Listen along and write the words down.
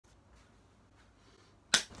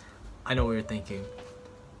I know what you're thinking.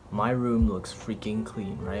 My room looks freaking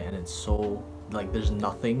clean, right? And it's so, like, there's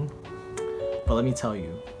nothing. But let me tell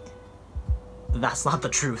you, that's not the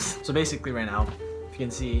truth. So basically right now, if you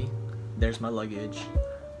can see, there's my luggage.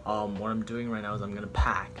 What I'm doing right now is I'm gonna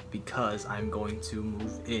pack because I'm going to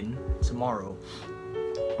move in tomorrow.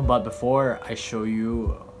 But before I show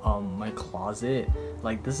you my closet,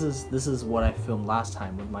 like this is what I filmed last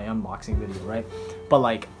time with my unboxing video, right? But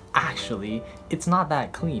like actually it's not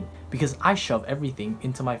that clean because I shove everything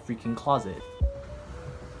into my freaking closet.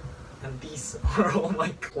 And these are all my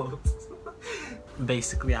clothes.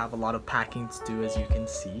 Basically I have a lot of packing to do, as you can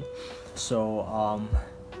see. So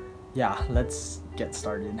yeah, let's get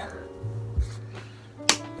started.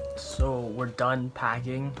 So we're done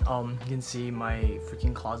packing. You can see my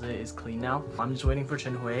freaking closet is clean now. I'm just waiting for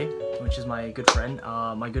Chenhui, which is my good friend.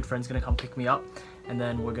 My good friend's gonna come pick me up, and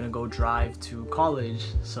then we're gonna go drive to college.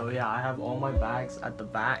 So yeah, I have all my bags at the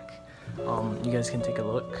back. You guys can take a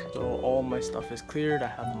look. So all my stuff is cleared. I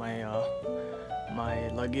have my my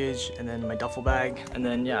luggage and then my duffel bag, and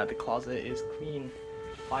then yeah, the closet is clean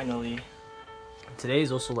finally. Today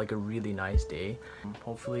is also like a really nice day.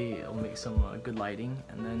 Hopefully it'll make some good lighting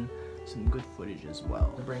and then some good footage as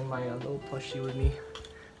well. I bring my little plushie with me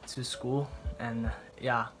to school, and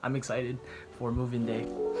yeah, I'm excited for move-in day.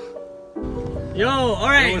 Yo,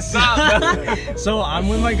 alright, what's up? So I'm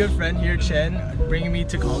with my good friend here, Chen, bringing me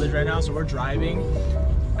to college right now. So we're driving.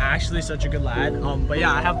 Actually such a good lad. But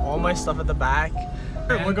yeah, I have all my stuff at the back.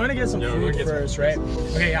 We're going to get some food first, right?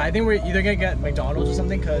 Okay, yeah, I think we're either gonna get McDonald's or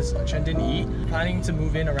something because Chen didn't eat. Planning to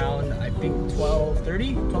move in around, I think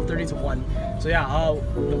 12:30 to 1. So yeah,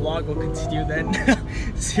 the vlog will continue then.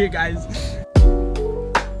 See you guys.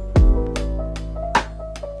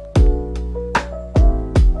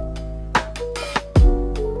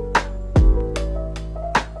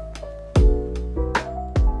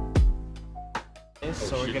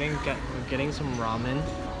 So we're getting some ramen,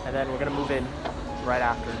 and then we're gonna move in right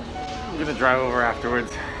after. We're gonna drive over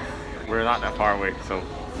afterwards. We're not that far away, so.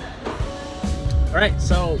 Alright,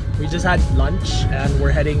 so we just had lunch and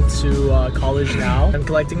we're heading to college now. I'm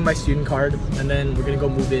collecting my student card and then we're gonna go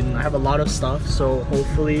move in. I have a lot of stuff, so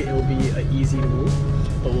hopefully it will be an easy move,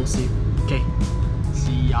 but we'll see. Okay,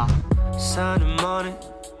 see ya. Sunday morning,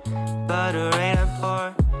 but the rain I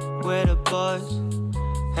pour with the boys,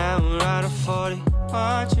 and we're out of 40.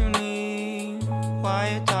 What you need?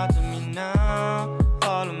 Why you talk to me now?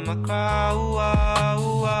 Follow my crowd.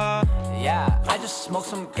 Yeah, I just smoked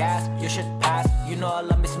some gas. You should pass. You know I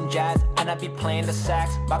love me some jazz, and I be playing the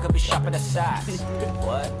sax. I could be shopping the sax.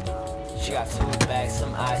 What? She got 2 bags,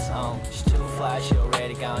 some ice on. She's too fly. She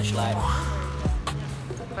already gone. She like.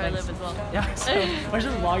 I live as well. Yeah, so we're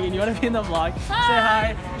just vlogging. You want to be in the vlog? Hi. Say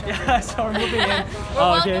hi. Yeah, so we're moving in. We're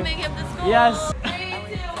welcoming him to school. Yes. 3,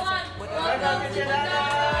 2, 1. Welcome to the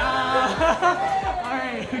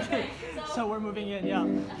Alright, okay. So we're moving in, yeah.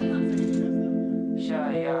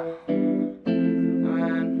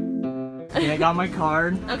 Okay, I got my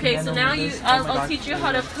card. Okay, so now I'll teach you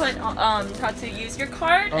how to put how to use your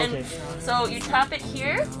card. Okay. And so you tap it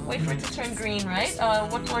here, wait for it to turn green, right?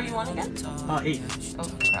 What floor you want again? 8. Oh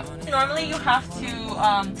crap. Normally you have to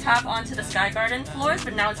tap onto the Sky Garden floors,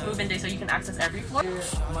 but now it's move-in day, so you can access every floor.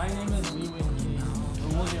 My name is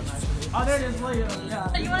William. Oh, there it is, William.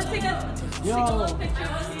 Yeah. You want to take a little picture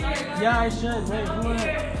of us here? Yeah, I should. Wait, who is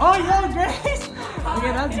it? Oh, yeah, Grace.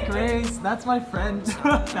 Okay, that's Grace. That's my friend,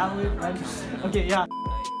 family friend. Okay, yeah.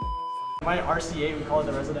 My RCA, we call it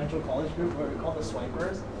the Residential College Group, or we call it the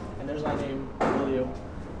Swipers. And there's my name, William.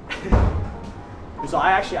 So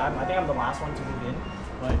I think I'm the last one to move in,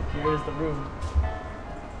 but here's the room.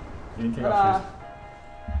 You didn't take off shoes.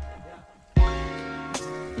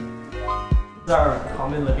 This is our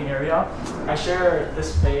common living area. I share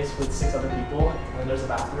this space with 6 other people, and there's a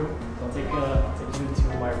bathroom. So I'll take you to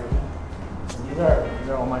my room. And these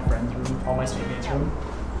are all my friends' room, all my students' room.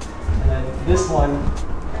 And then this one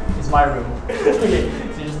is my room. Okay,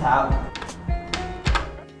 so you just have.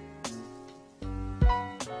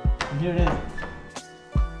 And here it is.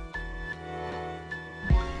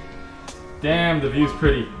 Damn, the view's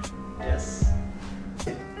pretty. Yes.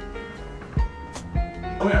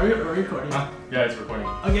 Oh wait, are we recording? Huh? Yeah, it's recording.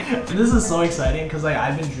 Okay, this is so exciting because like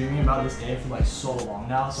I've been dreaming about this day for like so long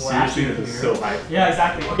now. So we're Seriously, actually this is here. so hype. Yeah,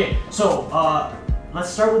 exactly. Okay, so let's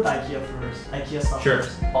start with the IKEA first. IKEA stuff Sure.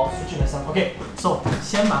 first. I'll switch in stuff. Okay, so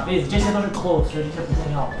先把被子，这些都是 clothes，所以这些不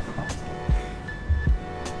重要。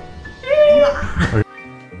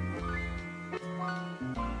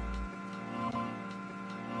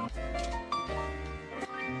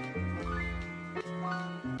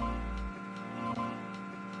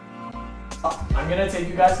I'm gonna take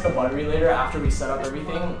you guys to the buttery later after we set up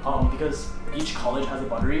everything, because each college has a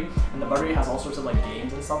buttery, and the buttery has all sorts of like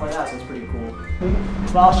games and stuff like that, so it's pretty cool.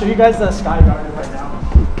 But I'll show you guys the Sky Garden right now.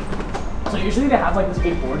 So usually they have like this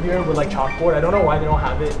big board here with like chalkboard. I don't know why they don't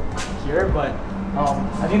have it here, but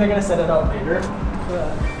I think they're gonna set it up later.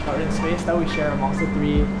 The garden space that we share amongst the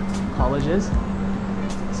 3 colleges.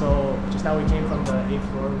 So just now we came from the 8th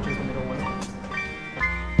floor, which is the middle one.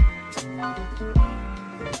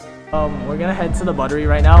 We're gonna head to the buttery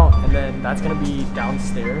right now, and then that's gonna be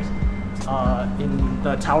downstairs in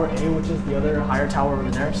the tower A, which is the other higher tower over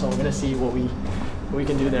there. So we're gonna see what we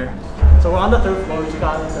can do there. So we're on the 3rd floor. We just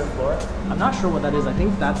got on the 3rd floor. I'm not sure what that is. I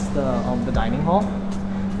think that's the dining hall.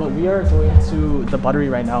 But we are going to the buttery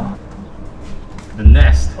right now. The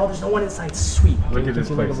nest. Oh, there's no one inside. Sweet. Look at this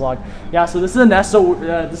place. Vlog. Yeah, so this is a nest. So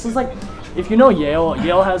this is like, if you know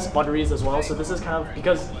Yale has butteries as well. So this is kind of,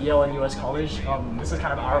 because Yale and US College, this is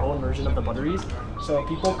kind of our own version of the butteries. So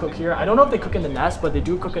people cook here. I don't know if they cook in the nest, but they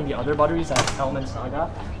do cook in the other butteries at Elm and Saga.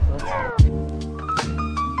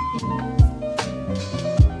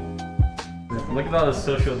 Look at all the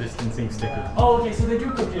social distancing stickers. Oh, okay, so they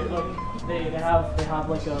do cook here. Look, they have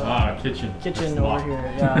like a kitchen over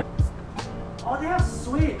here. Yeah. Oh, they have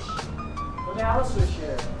Switch. Oh, they have a Switch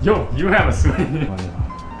here. Yo, you have a Switch.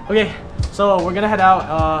 Okay, so we're gonna head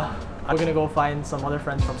out. We're gonna go find some other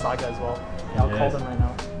friends from Saga as well. Yeah, I'll call them right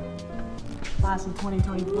now. Class of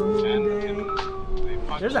 2024 moving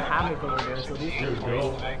day. There's a hammock over there, so these are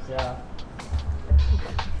cool. Yeah.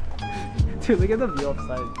 Dude, look at the view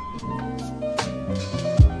upside.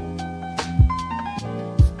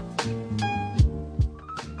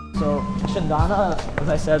 So Chandana, as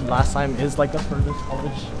I said last time, is like the furthest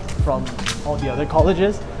college from all the other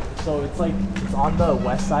colleges. So it's like, it's on the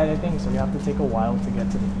west side, I think, so we have to take a while to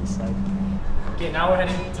get to the east side. Okay, now we're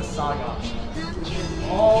heading to Saga, which is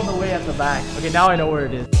all the way at the back. Okay, now I know where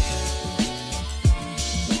it is.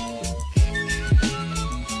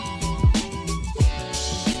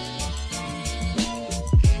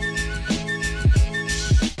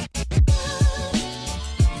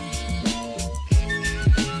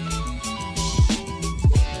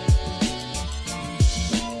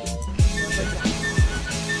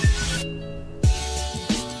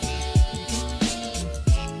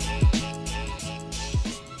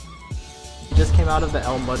 Just came out of the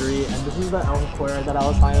Elm Buttery, and this is the Elm Square that I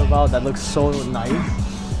was talking about that looks so nice.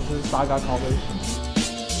 This is Saga College.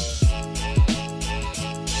 This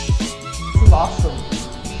is awesome.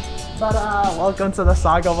 Ta-da! Welcome to the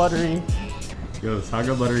Saga Buttery. Yo, the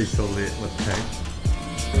Saga Buttery is so lit. What the heck?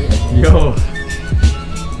 Yo!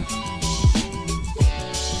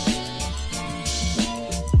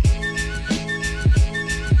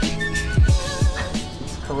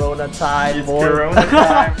 It's Corona time, It's boy. Corona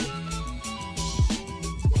time.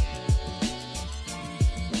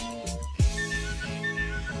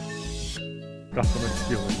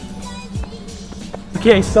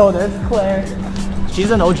 Okay, so there's Claire. She's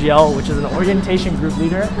an OGL, which is an orientation group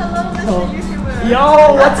leader. Hello, Mr. YouTuber.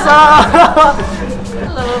 Yo, what's up?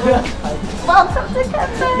 Hello. Welcome to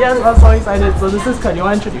campus. Yes, I'm so excited. So this is Claire. You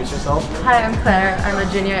want to introduce yourself? Hi, I'm Claire. I'm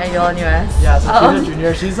a junior at Yale-Nus. Yeah, so she's a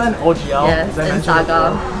junior. She's an OGL. Yes, in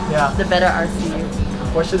Saga. Yeah. The better RC.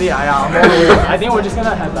 Unfortunately, I think we're just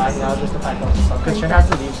gonna head back now just to pack up some stuff because she has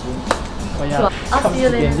to leave soon. But yeah, Cool. I'll see you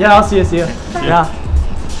later. Yeah, I'll see you. Yeah.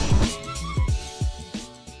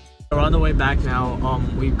 We're on the way back now.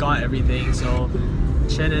 We've got everything. So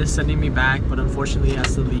Chen is sending me back, but unfortunately he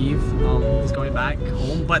has to leave. He's going back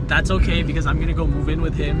home, but that's okay because I'm gonna go move in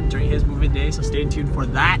with him during his move-in day. So stay tuned for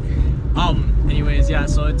that. Anyways, yeah.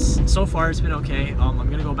 So so far it's been okay. I'm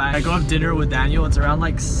gonna go back. I go have dinner with Daniel. It's around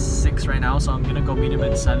like 6 right now, so I'm gonna go meet him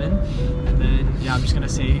at 7, and then yeah, I'm just gonna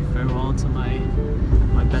say farewell to my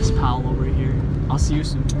best pal over here. I'll see you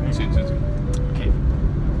soon. Soon. Okay.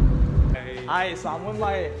 Hi, so I'm with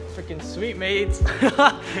my freaking sweet mates.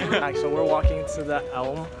 So we're walking to the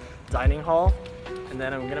Elm dining hall, and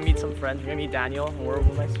then I'm gonna meet some friends. We're gonna meet Daniel, and we're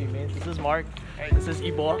with my sweet mates. This is Mark. This is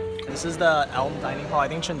Ibo. This is the Elm dining hall. I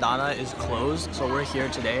think Chandana is closed, so we're here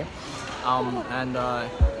today. You're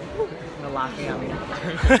laughing at me.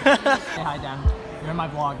 Say hi, Dan. You're in my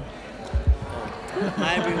vlog.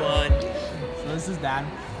 Hi everyone. So this is Dan,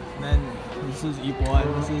 and then this is Ibo,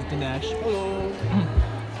 and this is Dinesh. Hello.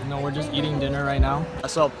 No, we're just eating dinner right now.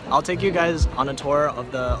 So I'll take you guys on a tour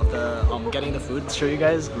of the getting the food. Show you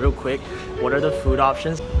guys real quick what are the food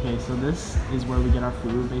options. Okay, so this is where we get our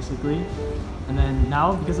food basically. And then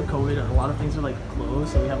now because of COVID, a lot of things are like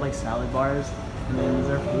closed. So we have like salad bars, and then these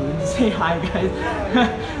are food. Say hi, guys.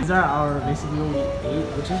 These are our basically what we ate,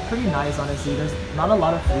 which is pretty nice honestly. There's not a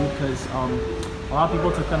lot of food because A lot of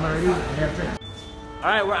people took them already. And they have drinks.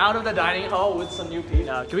 Alright, we're out of the dining hall with some new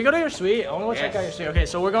people. Can we go to your suite? I want to go check out your suite. Okay,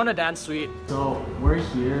 so we're going to Dan's suite. So we're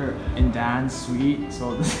here in Dan's suite.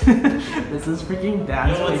 So this is freaking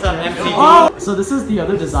Dan's what's up, MTV? Oh! So this is the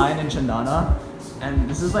other design in Chandana. And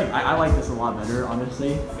this is like, I like this a lot better,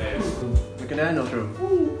 honestly. Look at that note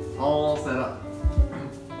room. All set up.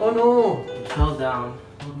 Oh no! It fell down.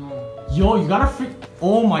 Oh no. Yo, you gotta freak.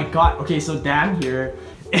 Oh my god. Okay, so Dan here.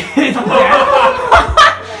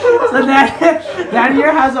 So Dan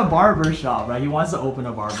here has a barber shop, right? He wants to open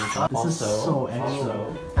a barber shop. This is so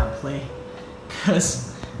extra. Can't play.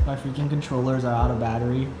 Because my freaking controllers are out of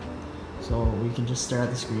battery. So we can just stare at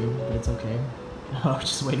the screen, but it's okay. I'm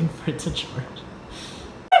just waiting for it to charge.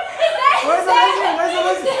 Where's the laser? Where's the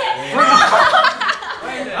laser?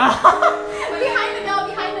 Behind the door,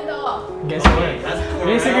 behind the door. Guess what?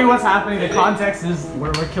 Basically what's happening, the context is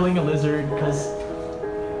we're killing a lizard because...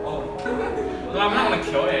 No, I'm not gonna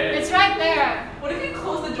kill it. It's right there. What if you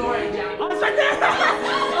close the door and jam? Oh, it's right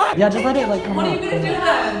there! Yeah, just let it like come What are out. you gonna do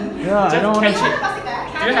then? Yeah, I don't want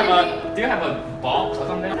to... Do you have a box or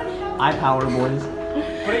something? Eye power, boys.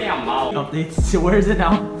 Put it in your mouth. Updates. So where is it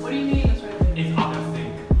now? What do you mean it's right there? It's on the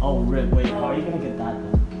sink. Oh, rip. Wait, how are you gonna get that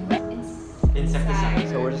then? Insecticide.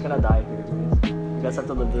 So we're just gonna die here, guys. You guys have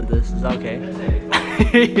to live with this. Is that okay?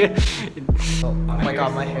 Oh my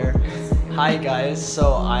god, my hair. Hi guys.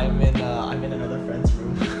 So I'm in another friend's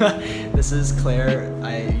room. This is Claire.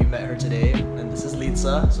 You met her today, and this is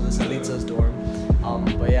Lisa. So this is Lisa's dorm.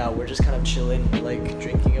 But yeah, we're just kind of chilling, like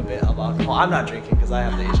drinking a bit of alcohol. I'm not drinking because I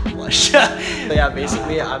have the Asian flush. So yeah,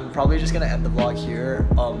 basically, I'm probably just gonna end the vlog here.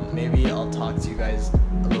 Maybe I'll talk to you guys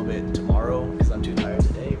a little bit tomorrow because I'm too tired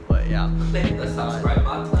today. But yeah. Click the subscribe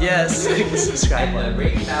button. Yes, click the subscribe And button. the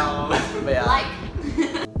ring bell. But yeah. Like.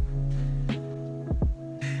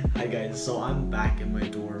 Hi guys, so I'm back in my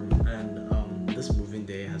dorm, and this moving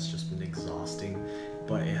day has just been exhausting,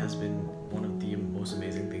 but it has been one of the most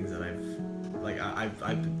amazing things that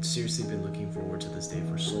I've seriously been looking forward to this day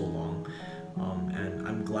for so long, and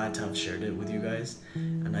I'm glad to have shared it with you guys.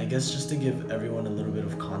 And I guess just to give everyone a little bit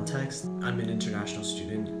of context, I'm an international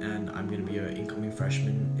student, and I'm going to be an incoming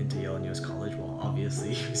freshman into Yale-Nus College. Well,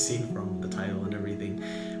 obviously you've seen from the title and everything,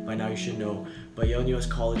 by now you should know, but Yale-Nus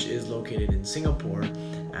College is located in Singapore,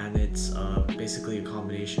 and it's basically a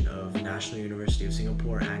combination of National University of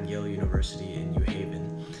Singapore and Yale University in New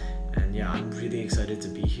Haven. And yeah, I'm really excited to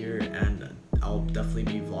be here, and I'll definitely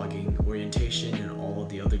be vlogging orientation and all of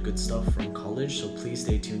the other good stuff from college, so please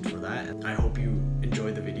stay tuned for that. I hope you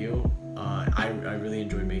enjoyed the video. I really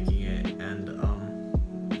enjoyed making it, and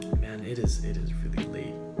man, it is really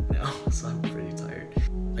late now, so I'm pretty tired.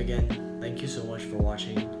 Again, thank you so much for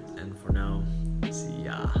watching, and for now,